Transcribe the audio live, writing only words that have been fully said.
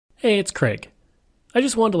Hey, it's Craig. I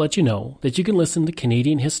just wanted to let you know that you can listen to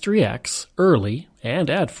Canadian History X early and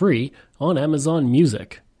ad-free on Amazon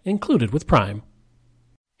Music, included with Prime.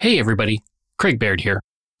 Hey everybody, Craig Baird here.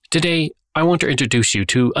 Today, I want to introduce you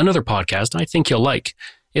to another podcast I think you'll like.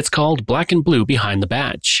 It's called Black and Blue Behind the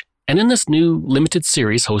Badge. And in this new limited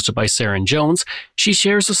series hosted by Saren Jones, she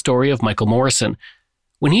shares the story of Michael Morrison.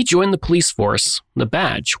 When he joined the police force, the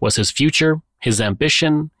badge was his future, his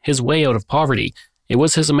ambition, his way out of poverty. It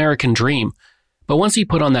was his American dream. But once he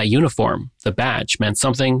put on that uniform, the badge meant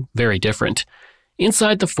something very different.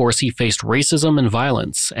 Inside the force, he faced racism and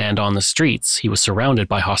violence, and on the streets, he was surrounded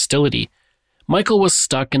by hostility. Michael was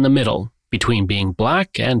stuck in the middle, between being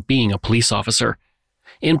black and being a police officer.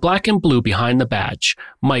 In Black and Blue Behind the Badge,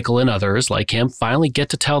 Michael and others like him finally get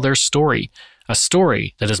to tell their story, a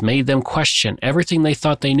story that has made them question everything they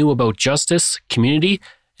thought they knew about justice, community,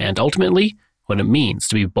 and ultimately, what it means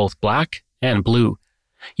to be both black and blue.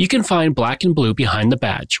 You can find Black and Blue Behind the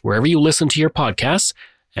Badge wherever you listen to your podcasts,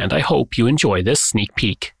 and I hope you enjoy this sneak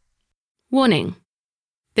peek. Warning.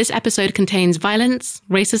 This episode contains violence,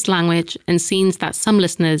 racist language, and scenes that some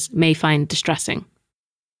listeners may find distressing.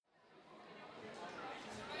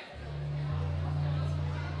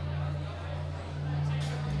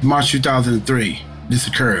 March 2003, this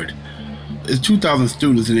occurred. There's 2,000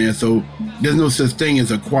 students in there, so there's no such thing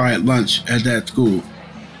as a quiet lunch at that school.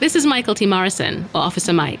 This is Michael T. Morrison, or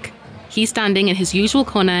Officer Mike. He's standing in his usual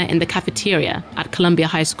corner in the cafeteria at Columbia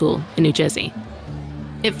High School in New Jersey.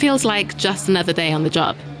 It feels like just another day on the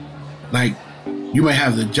job. Like, you might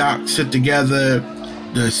have the jocks sit together,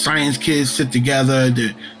 the science kids sit together,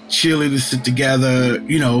 the cheerleaders sit together,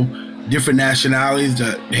 different nationalities,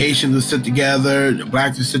 the Haitians will sit together, the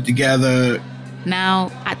blacks will sit together.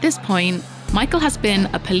 Now, at this point, Michael has been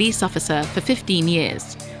a police officer for 15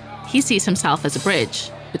 years. He sees himself as a bridge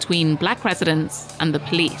between black residents and the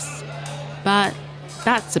police. But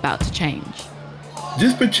that's about to change.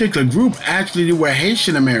 This particular group actually were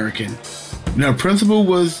Haitian American. The principal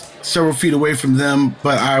was several feet away from them,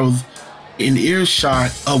 but I was in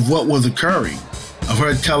earshot of what was occurring, of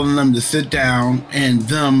her telling them to sit down and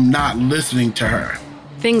them not listening to her.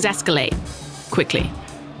 Things escalate quickly.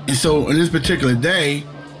 And so on this particular day,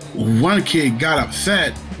 one kid got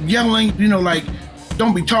upset, yelling, like,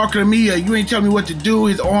 "Don't be talking to me, you ain't telling me what to do."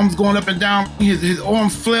 His arms going up and down, his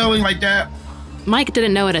arms flailing like that. Mike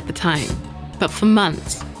didn't know it at the time, but for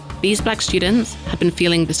months, these black students had been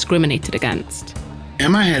feeling discriminated against.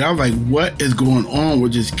 In my head, I was like, what is going on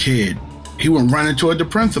with this kid? He went running toward the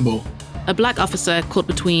principal. A black officer caught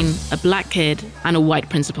between a black kid and a white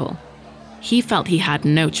principal. He felt he had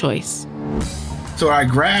no choice. So I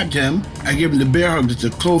grabbed him, I gave him the bear hug just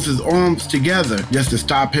to close his arms together, just to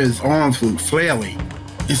stop his arms from flailing.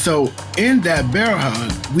 And so in that bear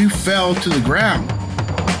hug, we fell to the ground.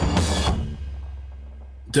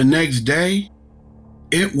 The next day,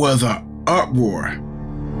 it was an uproar.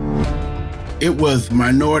 It was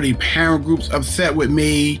minority parent groups upset with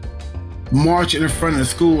me, marching in front of the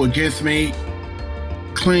school against me,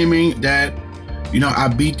 claiming that, I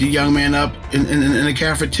beat the young man up in the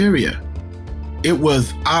cafeteria. It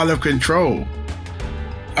was out of control.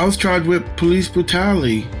 I was charged with police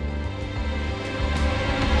brutality.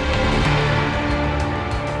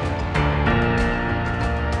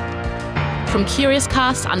 From Curious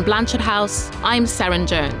Cast and Blanchard House, I'm Saren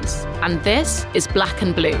Jones, and this is Black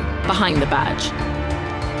and Blue Behind the Badge.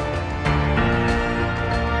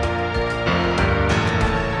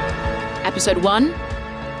 Episode 1,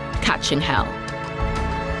 Catching Hell.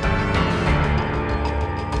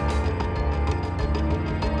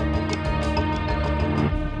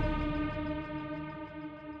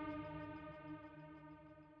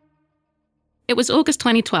 It was August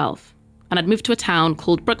 2012, and I'd moved to a town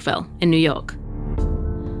called Brookville in New York.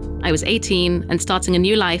 I was 18 and starting a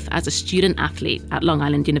new life as a student athlete at Long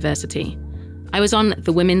Island University. I was on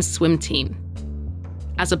the women's swim team.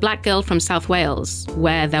 As a black girl from South Wales,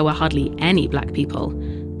 where there were hardly any black people,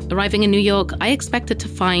 arriving in New York, I expected to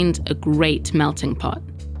find a great melting pot.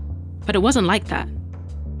 But it wasn't like that.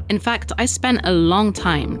 In fact, I spent a long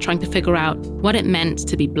time trying to figure out what it meant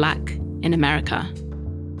to be black in America.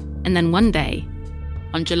 And then one day,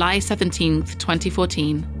 on July 17th,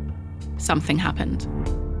 2014, something happened.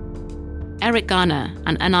 Eric Garner,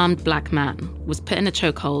 an unarmed black man, was put in a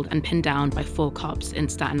chokehold and pinned down by 4 cops in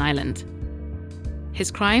Staten Island.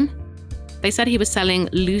 His crime? They said he was selling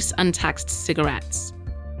loose, untaxed cigarettes.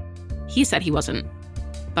 He said he wasn't,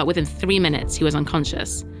 but within 3 minutes he was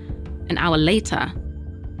unconscious. An hour later,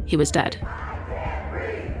 he was dead.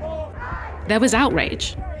 There was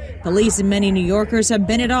outrage. Police and many New Yorkers have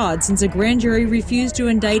been at odds since a grand jury refused to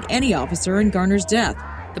indict any officer in Garner's death.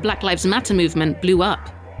 The Black Lives Matter movement blew up,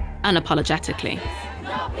 unapologetically.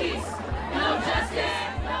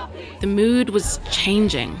 The mood was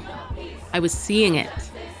changing. I was seeing it,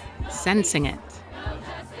 sensing it.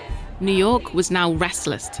 New York was now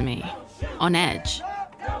restless to me, on edge.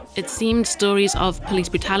 It seemed stories of police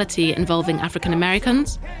brutality involving African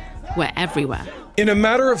Americans were everywhere. In a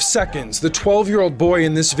matter of seconds, the 12-year-old boy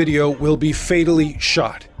in this video will be fatally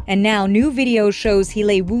shot. And now new video shows he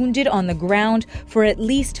lay wounded on the ground for at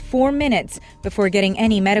least 4 minutes before getting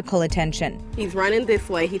any medical attention. He's running this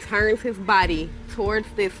way. He turns his body towards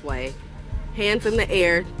this way. Hands in the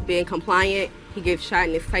air, being compliant. He gets shot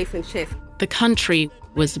in his face and chest. The country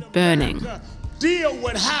was burning. Deal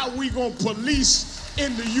with how we gonna police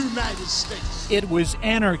in the United States. It was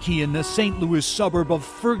anarchy in the St. Louis suburb of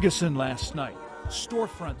Ferguson last night.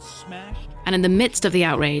 Storefronts smashed. And in the midst of the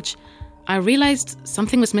outrage, I realized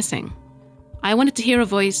something was missing. I wanted to hear a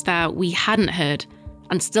voice that we hadn't heard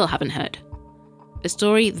and still haven't heard. A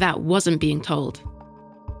story that wasn't being told.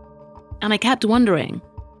 And I kept wondering,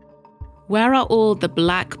 where are all the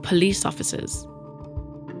Black police officers?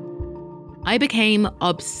 I became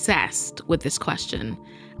obsessed with this question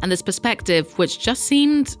and this perspective, which just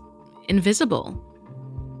seemed invisible.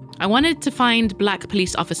 I wanted to find Black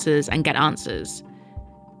police officers and get answers.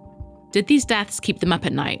 Did these deaths keep them up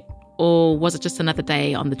at night, or was it just another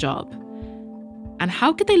day on the job? And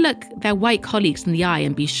how could they look their white colleagues in the eye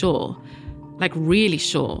and be sure, like really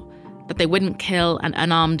sure, that they wouldn't kill an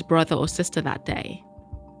unarmed brother or sister that day?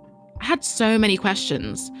 I had so many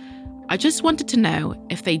questions. I just wanted to know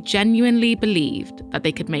if they genuinely believed that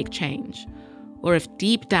they could make change, or if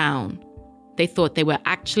deep down they thought they were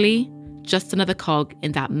actually just another cog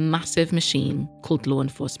in that massive machine called law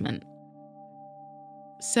enforcement.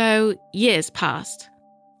 So years passed.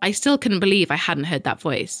 I still couldn't believe I hadn't heard that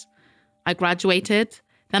voice. I graduated,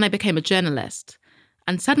 then I became a journalist,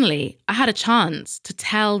 and suddenly I had a chance to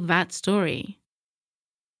tell that story.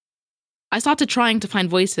 I started trying to find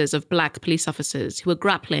voices of Black police officers who were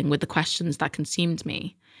grappling with the questions that consumed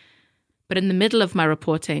me. But in the middle of my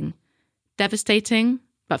reporting, devastating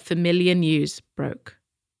but familiar news broke.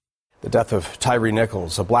 The death of Tyre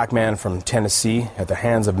Nichols, a Black man from Tennessee, at the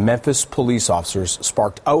hands of Memphis police officers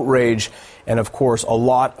sparked outrage and, of course, a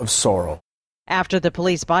lot of sorrow. After the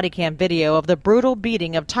police body cam video of the brutal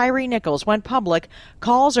beating of Tyre Nichols went public,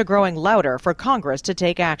 calls are growing louder for Congress to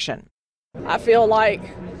take action. I feel like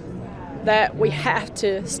that we have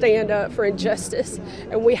to stand up for injustice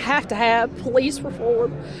and we have to have police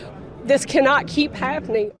reform. This cannot keep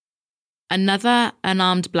happening. Another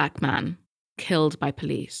unarmed Black man killed by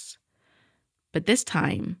police. But this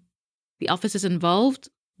time, the officers involved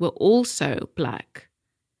were also Black.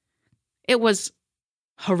 It was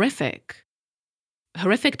horrific.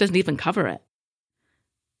 Horrific doesn't even cover it.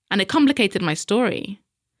 And it complicated my story,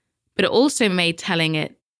 but it also made telling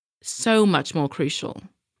it so much more crucial.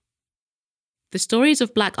 The stories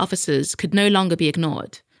of Black officers could no longer be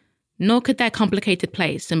ignored, nor could their complicated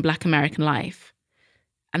place in Black American life.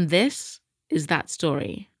 And this is that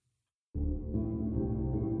story.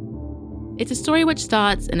 It's a story which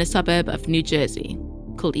starts in a suburb of New Jersey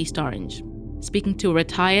called East Orange, speaking to a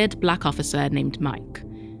retired Black officer named Mike.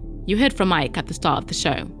 You heard from Mike at the start of the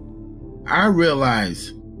show. I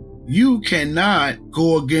realized you cannot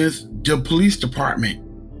go against the police department.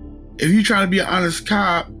 If you try to be an honest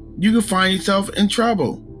cop, you can find yourself in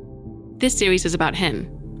trouble. This series is about him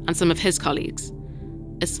and some of his colleagues.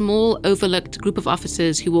 A small, overlooked group of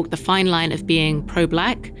officers who walk the fine line of being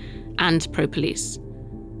pro-Black and pro-police.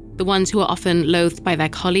 The ones who are often loathed by their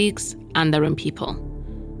colleagues and their own people,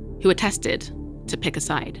 who are tested to pick a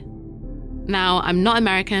side. Now, I'm not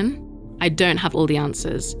American. I don't have all the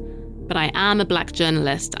answers, but I am a Black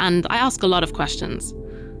journalist and I ask a lot of questions.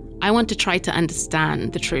 I want to try to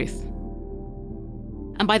understand the truth.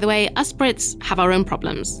 And by the way, us Brits have our own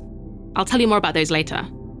problems. I'll tell you more about those later.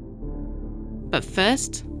 But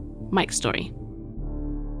first, Mike's story.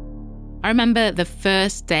 I remember the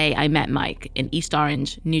first day I met Mike in East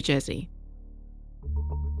Orange, New Jersey.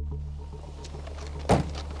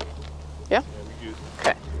 Yeah?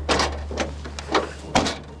 Okay.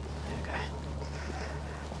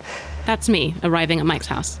 That's me arriving at Mike's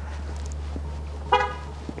house.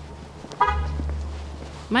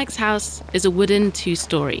 Mike's house is a wooden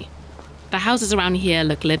two-story. The houses around here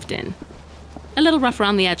look lived in. A little rough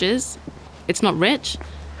around the edges. It's not rich,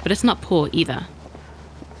 but it's not poor either.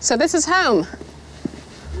 So this is home.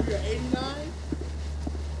 You're 89?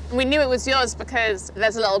 We knew it was yours because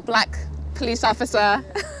there's a little Black police officer.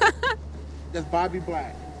 That's Bobby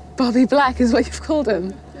Black. Bobby Black is what you've called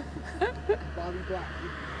him. Bobby Black.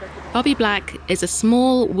 Bobby Black is a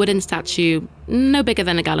small wooden statue, no bigger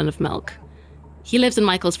than a gallon of milk. He lives in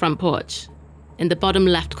Michael's front porch, in the bottom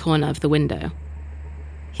left corner of the window.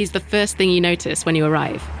 He's the first thing you notice when you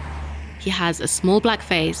arrive. He has a small black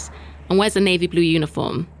face and wears a navy blue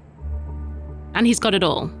uniform. And he's got it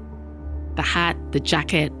all. The hat, the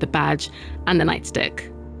jacket, the badge, and the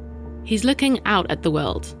nightstick. He's looking out at the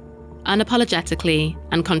world, unapologetically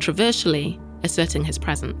and controversially asserting his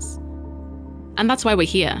presence. And that's why we're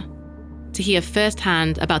here, to hear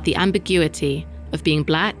firsthand about the ambiguity of being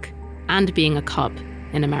Black and being a cop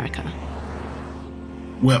in America.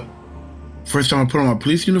 Well, first time I put on my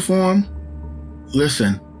police uniform,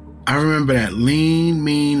 listen, I remember that lean,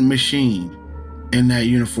 mean machine in that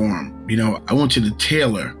uniform. You know, I went to the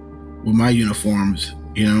tailor with my uniforms,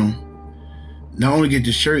 you know. Not only get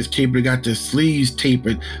the shirts tapered, I got the sleeves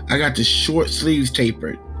tapered. I got the short sleeves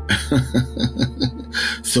tapered.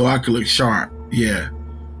 So I could look sharp, yeah.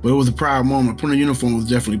 But it was a proud moment. Putting a uniform was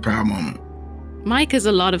definitely a proud moment. Mike is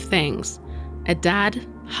a lot of things. A dad,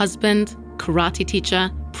 husband, karate teacher,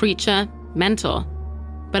 preacher, mentor.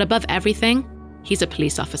 But above everything, he's a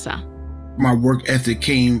police officer. My work ethic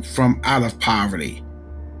came from out of poverty.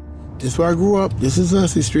 This is where I grew up. This is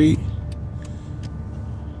Hussey Street.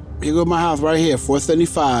 Here go my house right here,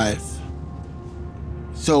 475.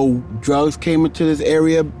 So drugs came into this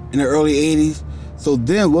area in the early 80s. So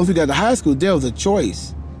then once we got to high school, there was a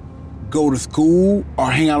choice. Go to school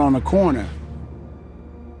or hang out on the corner.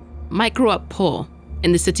 Mike grew up poor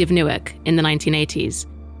in the city of Newark in the 1980s.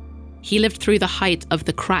 He lived through the height of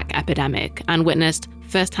the crack epidemic and witnessed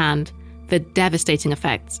firsthand the devastating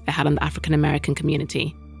effects it had on the African-American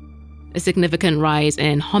community. A significant rise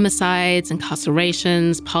in homicides,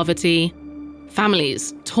 incarcerations, poverty,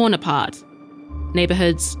 families torn apart,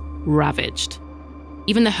 neighborhoods ravaged.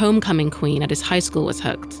 Even the homecoming queen at his high school was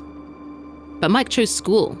hooked. But Mike chose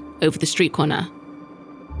school over the street corner.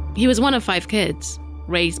 He was one of 5 kids,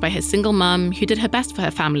 raised by his single mom who did her best for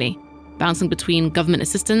her family, bouncing between government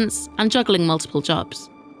assistance and juggling multiple jobs.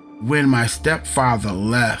 When my stepfather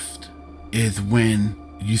left is when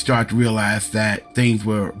you start to realize that things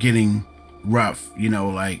were getting rough. You know,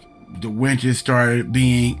 like the winter started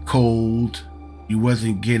being cold. You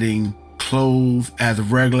wasn't getting clothes as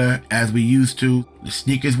regular as we used to. The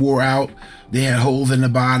sneakers wore out. They had holes in the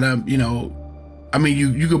bottom, you know. I mean,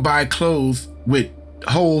 you could buy clothes with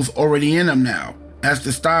holes already in them now. That's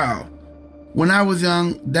the style. When I was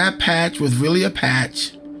young, that patch was really a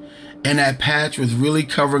patch, and that patch was really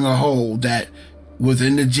covering a hole that was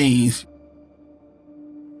in the jeans.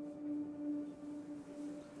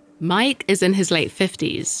 Mike is in his late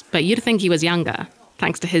 50s, but you'd think he was younger,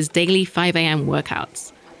 thanks to his daily 5 a.m.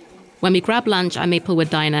 workouts. When we grab lunch at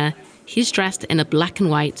Maplewood Diner, he's dressed in a black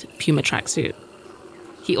and white Puma tracksuit.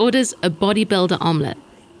 He orders a bodybuilder omelet,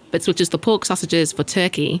 but switches the pork sausages for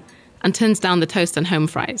turkey and turns down the toast and home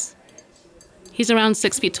fries. He's around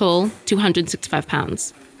 6 feet tall, 265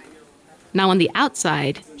 pounds. Now on the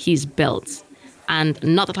outside, he's built, and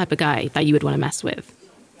not the type of guy that you would want to mess with.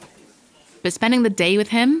 But spending the day with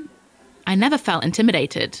him, I never felt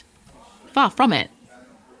intimidated. Far from it.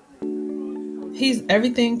 He's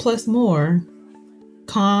everything plus more.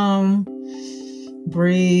 Calm,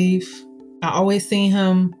 brave. I always seen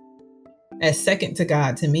him as second to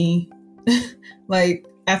God to me. Like,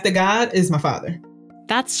 after God is my father.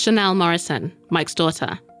 That's Chanel Morrison, Mike's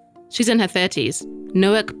daughter. She's in her 30s,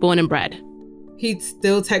 Newark born and bred. He'd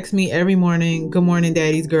still text me every morning, "Good morning,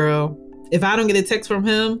 daddy's girl." If I don't get a text from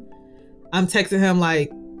him, I'm texting him like,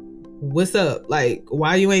 "What's up? Like,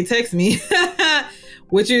 why you ain't text me?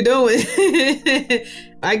 What you doing?"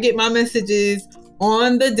 I get my messages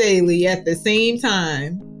on the daily at the same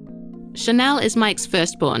time. Chanel is Mike's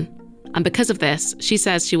firstborn, and because of this, she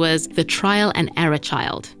says she was the trial and error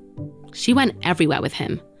child. She went everywhere with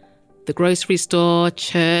him. The grocery store,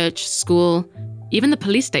 church, school, even the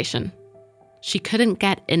police station. She couldn't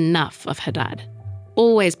get enough of her dad,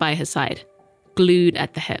 always by his side, glued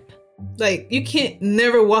at the hip. Like, you can't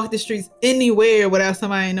never walk the streets anywhere without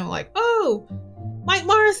somebody know, like, "Oh, Mike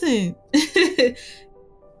Morrison."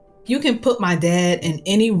 You can put my dad in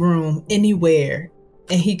any room, anywhere,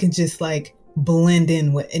 and he can just like blend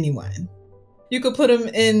in with anyone. You could put him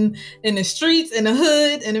in the streets, in the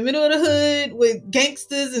hood, in the middle of the hood with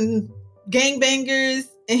gangsters and gangbangers,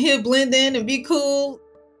 and he'll blend in and be cool.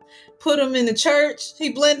 Put him in the church, he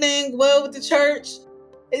blend in well with the church.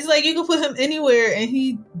 It's like you can put him anywhere and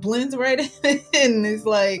he blends right in. It's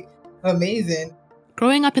like amazing.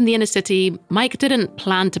 Growing up in the inner city, Mike didn't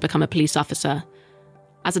plan to become a police officer.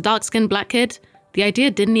 As a dark-skinned black kid, the idea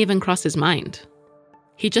didn't even cross his mind.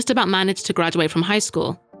 He just about managed to graduate from high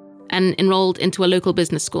school, and enrolled into a local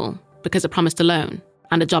business school because it promised a loan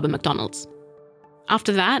and a job at McDonald's.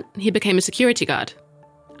 After that, he became a security guard.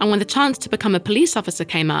 And when the chance to become a police officer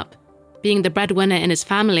came up, being the breadwinner in his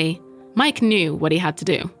family, Mike knew what he had to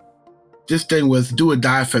do. This thing was do or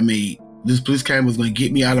die for me. This police academy was going to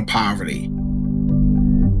get me out of poverty.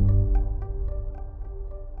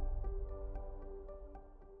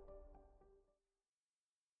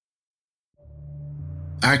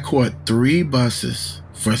 I caught 3 buses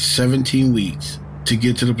for 17 weeks to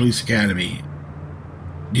get to the police academy.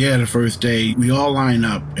 Yeah, the first day, we all line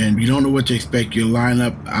up, and you don't know what to expect. You line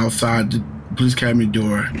up outside the police academy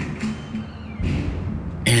door,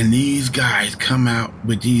 and these guys come out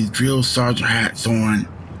with these drill sergeant hats on,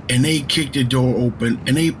 and they kick the door open,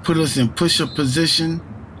 and they put us in push-up position,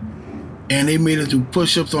 and they made us do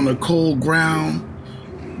push-ups on the cold ground.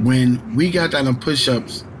 When we got down on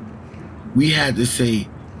push-ups, we had to say,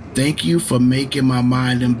 "Thank you for making my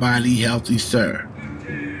mind and body healthy, sir."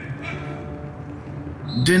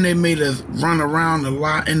 Then they made us run around a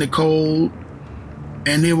lot in the cold,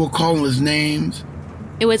 and they were calling us names.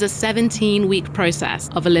 It was a 17-week process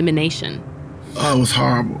of elimination. Oh, it was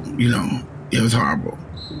horrible, It was horrible.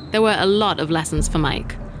 There were a lot of lessons for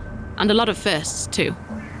Mike, and a lot of firsts, too.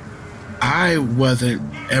 I wasn't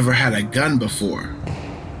ever had a gun before,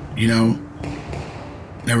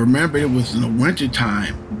 I remember it was in the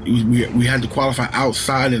wintertime. We had to qualify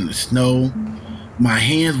outside in the snow. My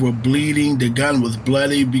hands were bleeding. The gun was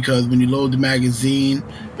bloody because when you load the magazine,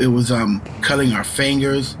 it was cutting our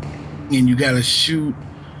fingers. And you got to shoot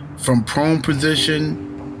from prone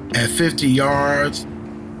position at 50 yards.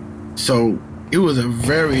 So it was a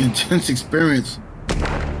very intense experience.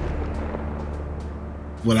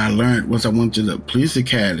 What I learned once I went to the police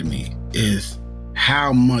academy is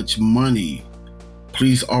how much money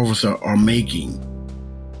police officers are making.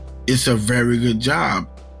 It's a very good job.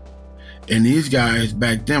 And these guys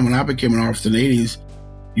back then, when I became an officer in the 80s,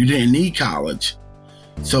 you didn't need college.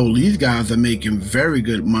 So these guys are making very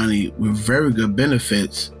good money with very good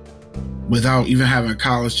benefits without even having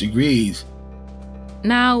college degrees.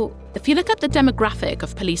 Now, if you look at the demographic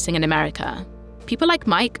of policing in America, people like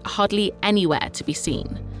Mike are hardly anywhere to be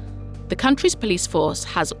seen. The country's police force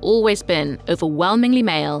has always been overwhelmingly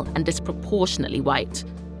male and disproportionately white,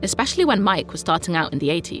 especially when Mike was starting out in the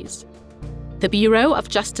 80s. The Bureau of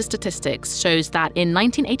Justice Statistics shows that in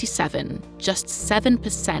 1987, just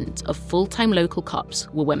 7% of full-time local cops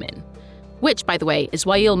were women, which, by the way, is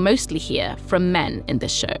why you'll mostly hear from men in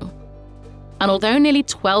this show. And although nearly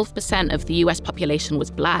 12% of the US population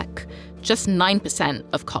was black, just 9%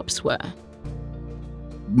 of cops were.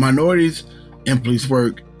 Minorities in police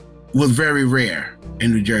work was very rare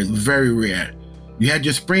in New Jersey, very rare. You had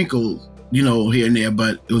your sprinkles, here and there,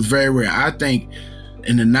 but it was very rare. I think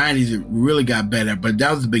in the 90s, it really got better, but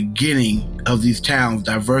that was the beginning of these towns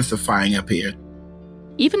diversifying up here.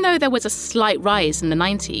 Even though there was a slight rise in the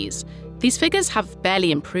 90s, these figures have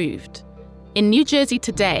barely improved. In New Jersey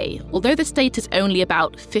today, although the state is only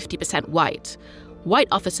about 50% white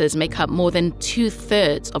officers make up more than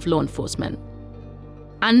 2/3 of law enforcement.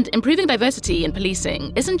 And improving diversity in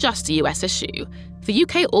policing isn't just a US issue. The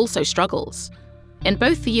UK also struggles. In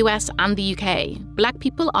both the US and the UK, black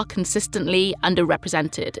people are consistently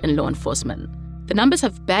underrepresented in law enforcement. The numbers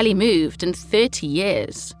have barely moved in 30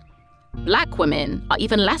 years. Black women are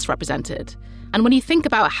even less represented. And when you think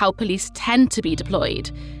about how police tend to be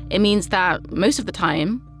deployed, it means that most of the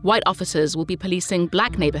time, white officers will be policing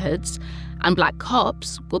black neighborhoods, and black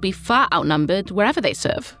cops will be far outnumbered wherever they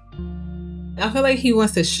serve. I feel like he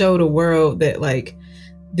wants to show the world that,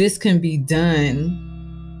 this can be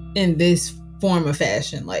done in this form of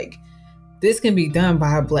fashion. This can be done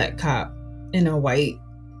by a black cop in a white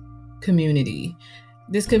community.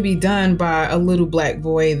 This can be done by a little black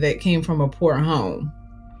boy that came from a poor home.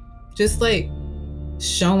 Just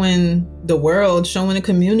showing the world, showing the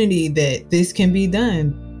community that this can be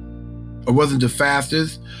done. I wasn't the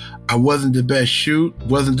fastest. I wasn't the best shoot,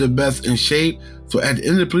 wasn't the best in shape. So at the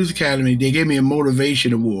end of the police academy, they gave me a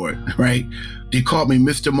motivation award, right? They called me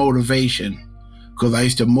Mr. Motivation because I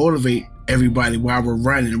used to motivate everybody while we're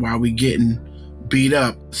running, while we're getting beat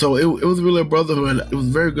up. So it was really a brotherhood. It was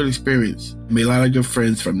a very good experience. Made a lot of good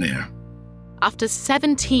friends from there. After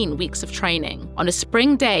 17 weeks of training, on a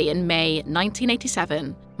spring day in May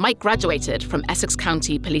 1987, Mike graduated from Essex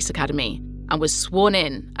County Police Academy and was sworn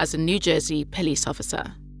in as a New Jersey police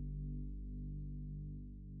officer.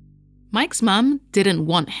 Mike's mum didn't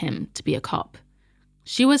want him to be a cop.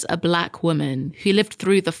 She was a black woman who lived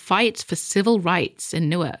through the fight for civil rights in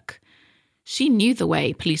Newark. She knew the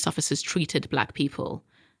way police officers treated black people,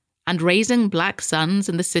 And raising black sons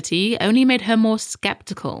in the city only made her more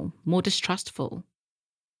skeptical, more distrustful.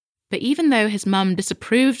 But even though his mum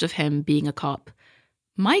disapproved of him being a cop,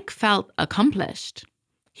 Mike felt accomplished.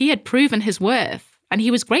 He had proven his worth, and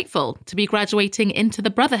he was grateful to be graduating into the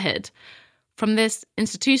Brotherhood from this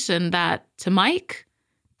institution that, to Mike,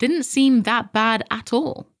 didn't seem that bad at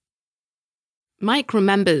all. Mike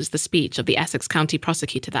remembers the speech of the Essex County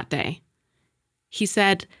prosecutor that day. He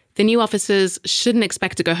said the new officers shouldn't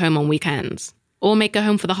expect to go home on weekends or make a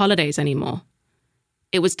home for the holidays anymore.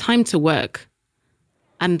 It was time to work.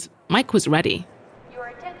 And Mike was ready. Your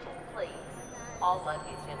attention, please. All luggage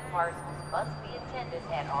and parcels must be attended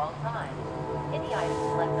at all times. Any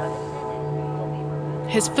items left unattended will be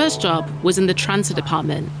removed. His first job was in the transit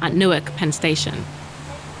department at Newark Penn Station.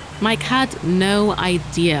 Mike had no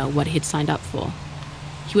idea what he'd signed up for.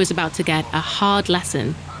 He was about to get a hard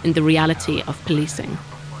lesson in the reality of policing.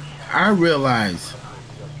 I realized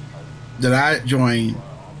that I joined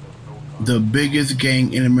the biggest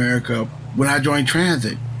gang in America when I joined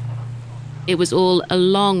transit. It was all a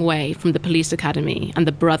long way from the police academy and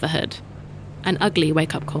the Brotherhood. An ugly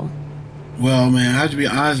wake-up call. Well, man, I have to be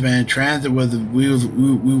honest, man. Transit was we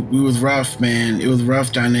was rough, man. It was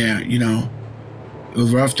rough down there, you know. It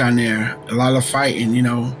was rough down there. A lot of fighting, you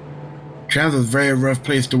know. Transit was a very rough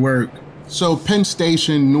place to work. So Penn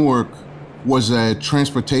Station, Newark, was a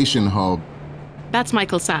transportation hub. That's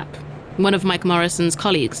Michael Sapp, one of Mike Morrison's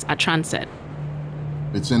colleagues at Transit.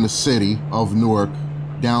 It's in the city of Newark,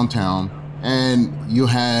 downtown, and you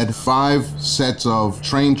had 5 sets of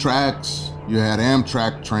train tracks. You had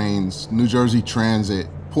Amtrak trains, New Jersey Transit,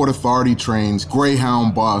 Port Authority trains,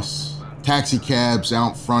 Greyhound bus, taxi cabs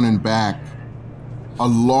out front and back, a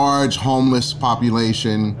large homeless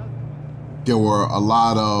population. There were a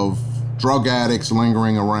lot of drug addicts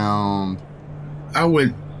lingering around. I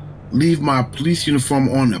would leave my police uniform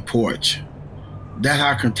on the porch. That's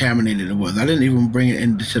how contaminated it was. I didn't even bring it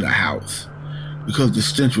into the house because the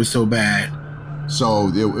stench was so bad. So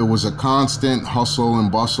it was a constant hustle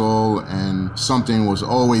and bustle, and something was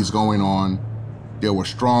always going on. There were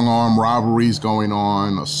strong-arm robberies going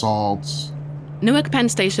on, assaults. Newark Penn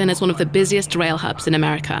Station is one of the busiest rail hubs in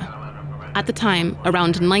America. At the time,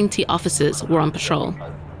 around 90 officers were on patrol.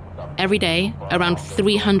 Every day, around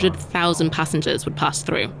 300,000 passengers would pass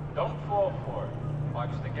through.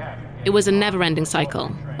 It was a never-ending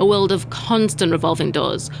cycle, a world of constant revolving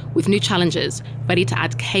doors, with new challenges ready to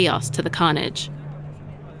add chaos to the carnage.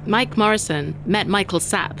 Mike Morrison met Michael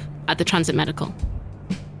Sapp at the Transit Medical.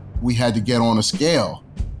 We had to get on a scale.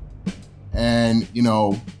 And, you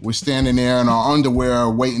know, we're standing there in our underwear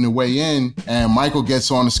waiting to weigh in, and Michael gets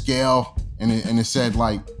on the scale, and it said,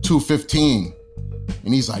 like, 215.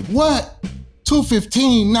 And he's like, what?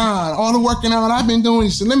 215? Nah, all the working out I've been doing. He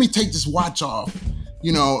said, let me take this watch off,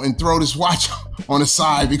 you know, and throw this watch on the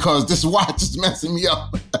side because this watch is messing me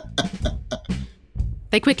up.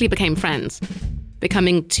 They quickly became friends,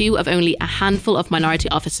 becoming 2 of only a handful of minority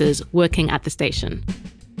officers working at the station.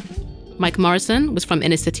 Mike Morrison was from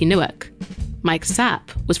inner-city Newark. Mike Sapp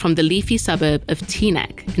was from the leafy suburb of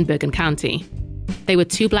Teaneck in Bergen County. They were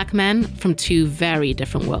 2 black men from 2 very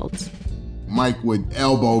different worlds. Mike would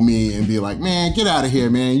elbow me and be like, man, get out of here,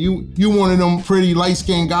 man. You one of them pretty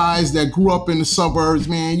light-skinned guys that grew up in the suburbs,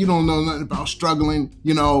 man. You don't know nothing about struggling.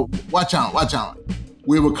 You know, watch out, watch out.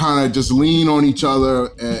 We would kind of just lean on each other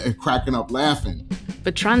and cracking up laughing.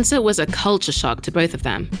 But transit was a culture shock to both of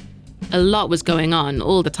them. A lot was going on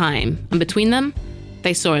all the time, and between them,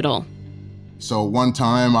 they saw it all. So one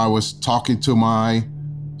time I was talking to my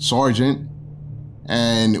sergeant,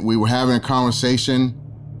 and we were having a conversation,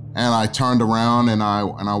 and I turned around and I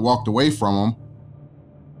walked away from him.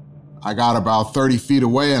 I got about 30 feet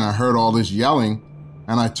away and I heard all this yelling,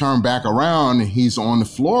 and I turned back around and he's on the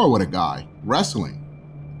floor with a guy wrestling.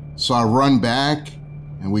 So I run back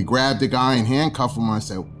and we grabbed the guy and handcuffed him. I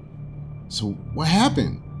said, so what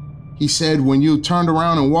happened? He said, when you turned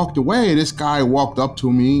around and walked away, this guy walked up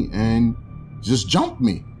to me and just jumped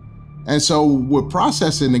me. And so we're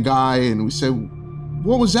processing the guy and we said,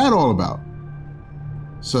 what was that all about?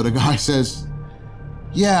 So the guy says,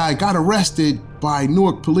 yeah, I got arrested by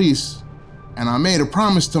Newark police, and I made a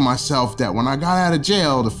promise to myself that when I got out of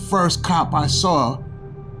jail, the first cop I saw,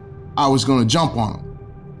 I was gonna jump on him.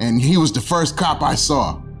 And he was the first cop I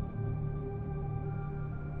saw.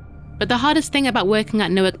 But the hardest thing about working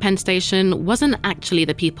at Newark Penn Station wasn't actually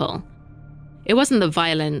the people. It wasn't the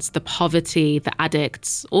violence, the poverty, the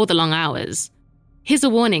addicts, or the long hours. Here's a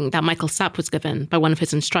warning that Michael Sapp was given by one of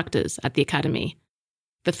his instructors at the academy.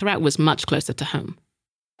 The threat was much closer to home.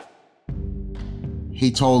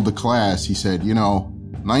 He told the class, he said, you know,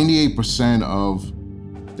 98% of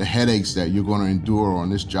the headaches that you're going to endure on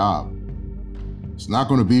this job. It's not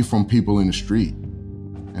going to be from people in the street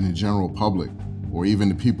and the general public, or even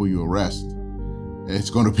the people you arrest. It's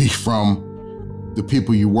going to be from the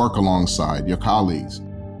people you work alongside, your colleagues.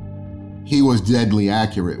 He was deadly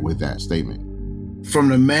accurate with that statement. From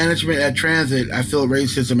the management at Transit, I feel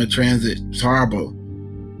racism at Transit is horrible.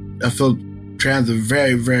 I feel Transit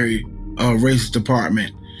very, very racist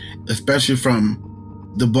department, especially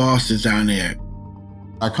from the bosses down there.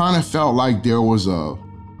 I kind of felt like there was a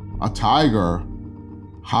tiger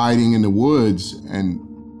hiding in the woods and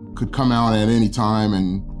could come out at any time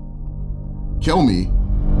and kill me.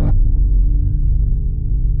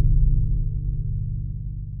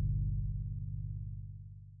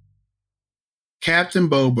 Captain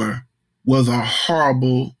Bober was a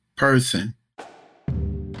horrible person.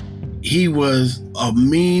 He was a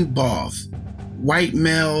mean boss. White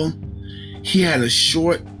male. He had a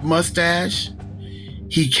short mustache.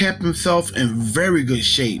 He kept himself in very good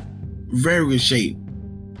shape. Very good shape.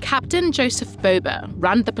 Captain Joseph Bober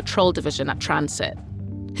ran the patrol division at Transit.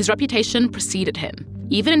 His reputation preceded him.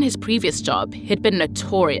 Even in his previous job, he'd been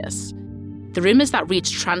notorious. The rumors that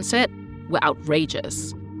reached Transit were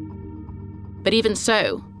outrageous. But even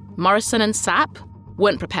so, Morrison and Sapp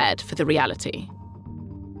weren't prepared for the reality.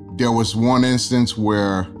 There was one instance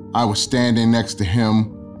where I was standing next to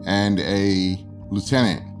him and a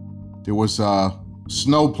lieutenant. There was a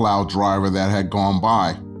snowplow driver that had gone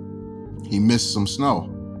by. He missed some snow,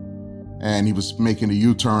 and he was making a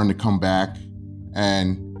U-turn to come back,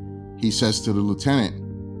 and he says to the lieutenant,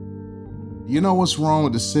 "You know what's wrong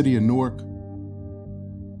with the city of Newark?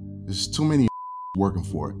 There's too many working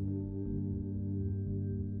for it."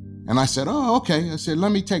 And I said, "Oh, okay." I said,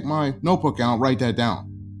 "Let me take my notebook out and write that down."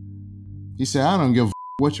 He said, "I don't give a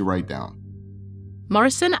what you write down."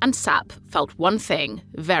 Morrison and Sapp felt one thing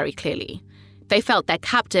very clearly. They felt their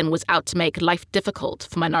captain was out to make life difficult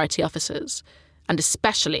for minority officers, and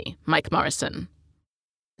especially Mike Morrison.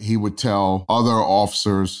 He would tell other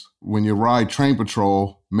officers, when you ride train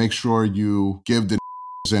patrol, make sure you give the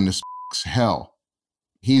and the hell.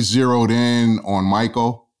 He zeroed in on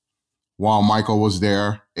Michael while Michael was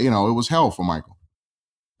there. You know, it was hell for Michael.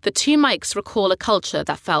 The two Mikes recall a culture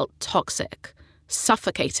that felt toxic,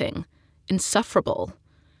 suffocating, insufferable.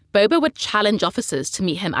 Bober would challenge officers to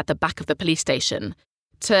meet him at the back of the police station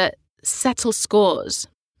to settle scores,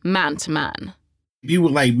 man to man. He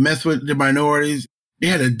would mess with the minorities. They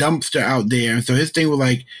had a dumpster out there. And so his thing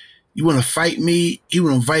was you want to fight me? He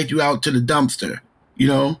would invite you out to the dumpster. You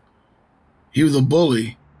know, he was a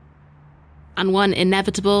bully. And one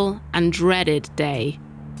inevitable and dreaded day,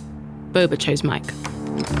 Bober chose Mike.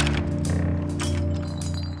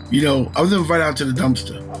 You know, I was invited out to the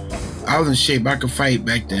dumpster. I was in shape. I could fight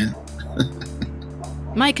back then.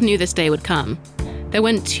 Mike knew this day would come. There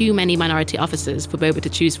weren't too many minority officers for Bober to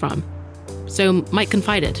choose from. So Mike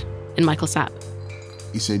confided in Michael Sapp.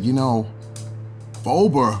 He said, "You know,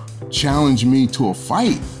 Bober challenged me to a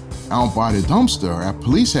fight out by the dumpster at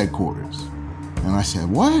police headquarters." And I said,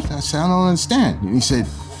 "What?" I said, "I don't understand." And he said,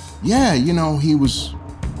 "Yeah, you know, he was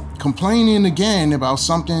complaining again about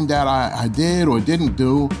something that I did or didn't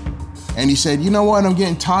do. And he said, you know what, I'm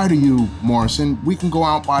getting tired of you, Morrison. We can go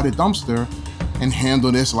out by the dumpster and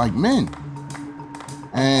handle this like men."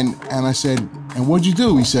 And I said, "And what'd you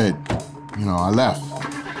do?" He said, "You know, I left.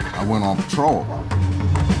 I went on patrol."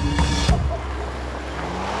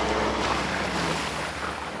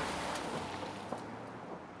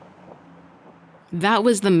 That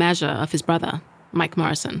was the measure of his brother, Mike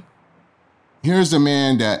Morrison. Here's a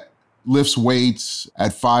man that lifts weights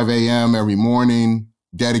at 5 a.m. every morning,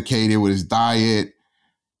 dedicated with his diet.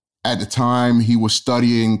 At the time, he was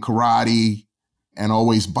studying karate and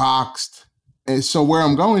always boxed. And so where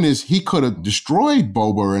I'm going is he could have destroyed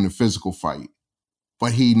Bober in a physical fight,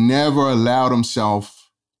 but he never allowed himself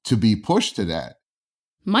to be pushed to that.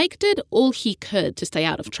 Mike did all he could to stay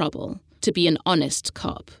out of trouble, to be an honest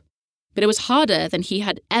cop. But it was harder than he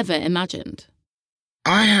had ever imagined.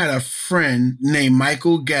 I had a friend named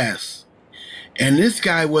Michael Guest, and this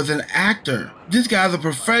guy was an actor. This guy's a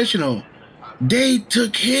professional. They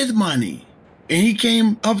took his money, and he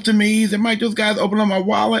came up to me. He said, "Mike, those guys opened up my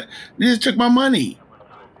wallet. They just took my money."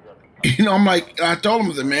 You know, I told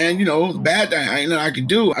him, I said, "Man, you know, it's bad. I ain't nothing I could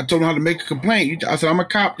do." I told him how to make a complaint. I said, "I'm a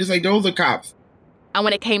cop, just like those are cops." And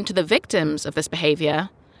when it came to the victims of this behavior,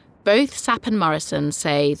 both Sapp and Morrison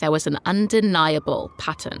say there was an undeniable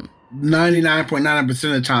pattern.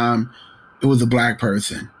 99.9% of the time, it was a black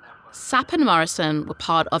person. Sapp and Morrison were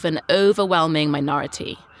part of an overwhelming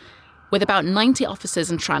minority. With about 90 officers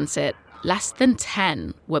in transit, less than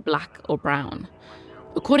 10 were black or brown.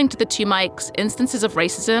 According to the two Mikes, instances of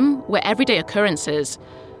racism were everyday occurrences,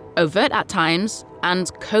 overt at times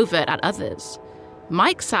and covert at others.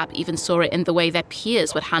 Mike Sapp even saw it in the way their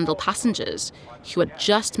peers would handle passengers who had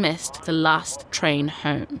just missed the last train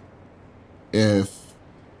home. If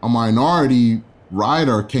a minority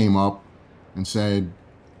rider came up and said,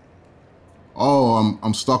 "Oh,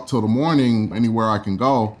 I'm stuck till the morning, anywhere I can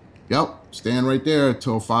go," "Yep, stand right there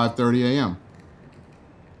till 5:30 a.m.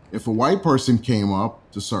 If a white person came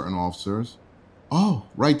up to certain officers, "Oh,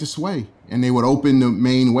 right this way," and they would open the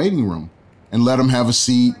main waiting room and let them have a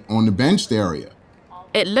seat on the benched area.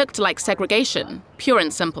 It looked like segregation, pure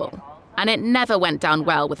and simple, and it never went down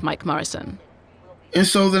well with Mike Morrison. And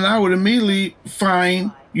so then I would immediately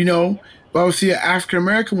find, if I would see an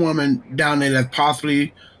African-American woman down there that's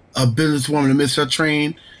possibly a businesswoman that missed her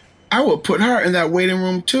train, I would put her in that waiting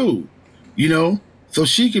room too, so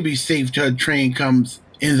she could be safe till her train comes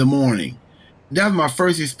in the morning. That was my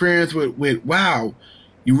first experience with wow,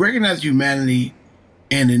 you recognize humanity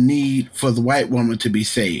and the need for the white woman to be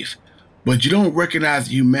safe, but you don't recognize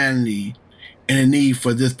humanity and the need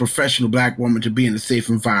for this professional black woman to be in a safe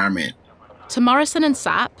environment. To Morrison and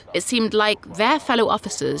Sapp, it seemed like their fellow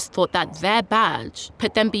officers thought that their badge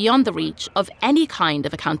put them beyond the reach of any kind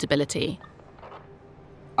of accountability.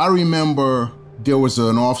 I remember there was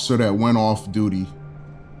an officer that went off duty,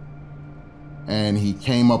 and he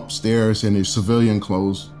came upstairs in his civilian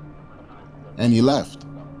clothes, and he left.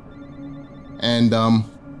 And a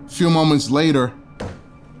few moments later,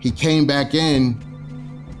 he came back in,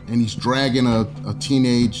 and he's dragging a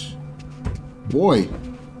teenage boy,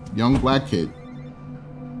 young black kid.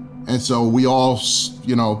 And so we all,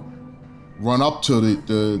 run up to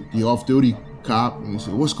the off-duty cop, and he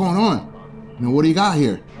said, "What's going on? What do you got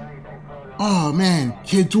here?" "Oh man,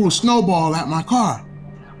 kid threw a snowball at my car."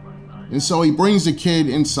 And so he brings the kid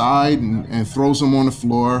inside and throws him on the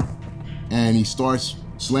floor, and he starts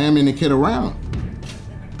slamming the kid around,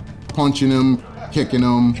 punching him, kicking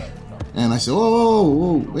him. And I said,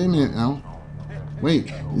 whoa, wait a minute now.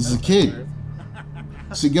 Wait, this is a kid.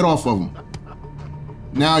 I said, "Get off of him."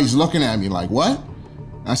 Now he's looking at me like, "What?"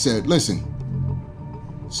 I said, "Listen,"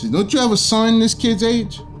 I said, "don't you have a son this kid's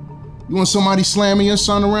age? You want somebody slamming your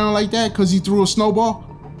son around like that because he threw a snowball?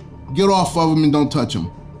 Get off of him and don't touch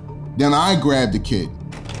him." Then I grabbed the kid.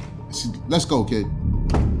 I said, "Let's go, kid."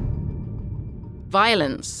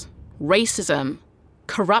 Violence, racism,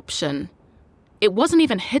 corruption. It wasn't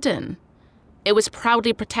even hidden. It was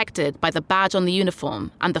proudly protected by the badge on the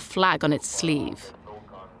uniform and the flag on its sleeve.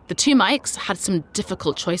 The two Mikes had some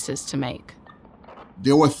difficult choices to make.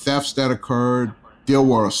 There were thefts that occurred. There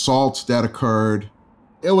were assaults that occurred.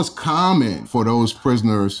 It was common for those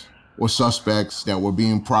prisoners or suspects that were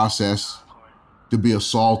being processed to be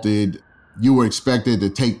assaulted. You were expected to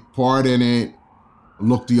take part in it,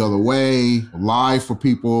 look the other way, lie for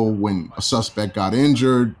people when a suspect got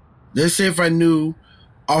injured. Let's say if I knew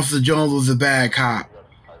Officer Jones was a bad cop.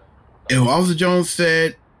 If Officer Jones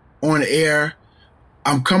said on the air,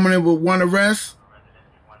 "I'm coming in with one arrest,"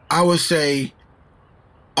 I would say,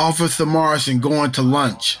 "Officer Morrison going to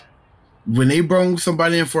lunch." When they brought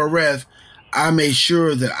somebody in for arrest, I made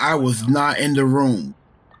sure that I was not in the room.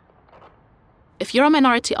 If you're a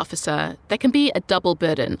minority officer, there can be a double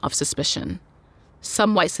burden of suspicion.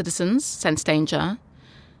 Some white citizens sense danger.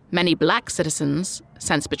 Many black citizens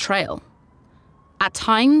sense betrayal. At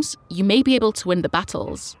times, you may be able to win the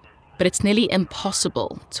battles, but it's nearly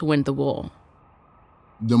impossible to win the war.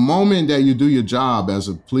 The moment that you do your job as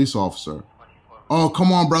a police officer, "Oh,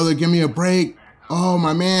 come on, brother, give me a break. Oh,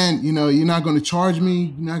 my man, you're not going to charge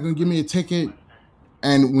me. You're not going to give me a ticket."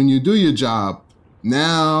 And when you do your job,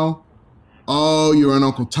 now, "Oh, you're an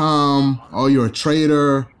Uncle Tom. Oh, you're a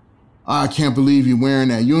traitor. I can't believe you're wearing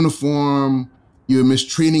that uniform. You're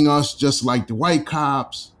mistreating us just like the white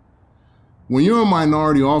cops." When you're a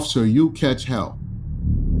minority officer, you catch hell.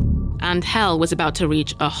 And hell was about to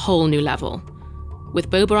reach a whole new level. With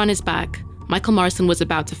Boba on his back, Michael Morrison was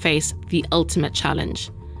about to face the ultimate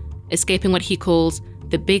challenge, escaping what he calls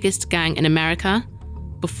the biggest gang in America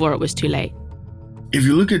before it was too late. If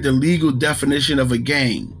you look at the legal definition of a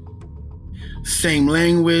gang, same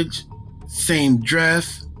language, same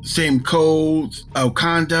dress, same codes of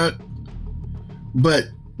conduct, but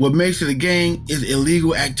what makes it a gang is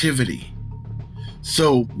illegal activity.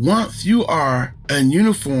 So once you are in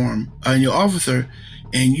uniform and you're officer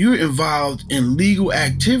and you're involved in legal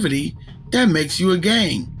activity, that makes you a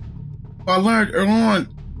gang. I learned early on,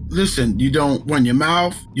 listen, you don't run your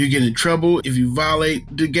mouth, you get in trouble if you violate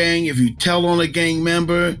the gang, if you tell on a gang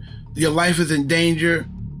member, your life is in danger.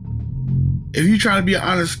 If you try to be an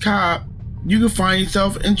honest cop, you can find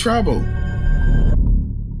yourself in trouble.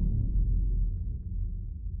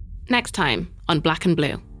 Next time on Black and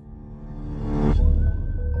Blue.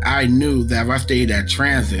 I knew that if I stayed at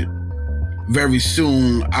transit, very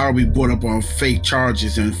soon I'll be brought up on fake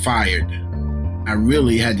charges and fired. I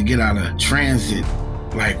really had to get out of transit,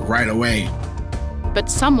 like right away. But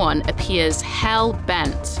someone appears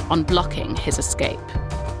hell-bent on blocking his escape.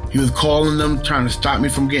 He was calling them, trying to stop me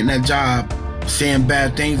from getting that job, saying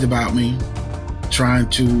bad things about me, trying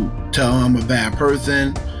to tell him I'm a bad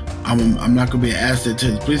person, I'm not gonna be an asset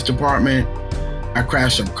to the police department, I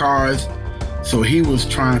crashed up cars. So he was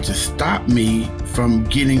trying to stop me from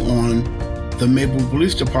getting on the Maple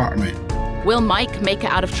Police Department. Will Mike make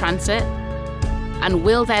it out of transit? And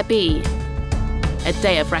will there be a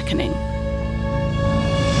day of reckoning?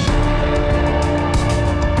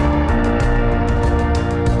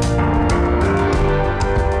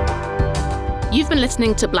 You've been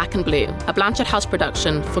listening to Black and Blue, a Blanchard House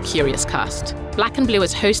production for Curious Cast. Black and Blue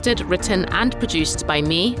is hosted, written, and produced by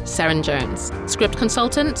me, Seren Jones. Script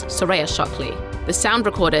consultant, Soraya Shockley. The sound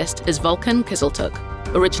recordist is Volkan Kiziltuk.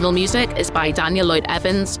 Original music is by Daniel Lloyd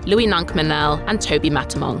Evans, Louis Nank-Manel, and Toby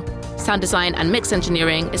Matamong. Sound design and mix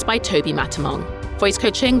engineering is by Toby Matamong. Voice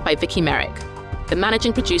coaching by Vicky Merrick. The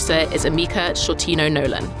managing producer is Amika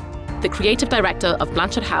Shortino-Nolan. The creative director of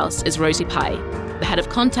Blanchard House is Rosie Pye. The head of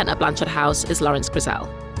content at Blanchard House is Lawrence Grizel.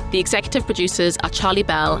 The executive producers are Charlie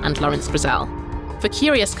Bell and Lawrence Grizel. For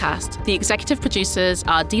Curious Cast, the executive producers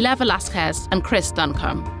are Dila Velasquez and Chris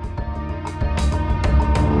Duncombe.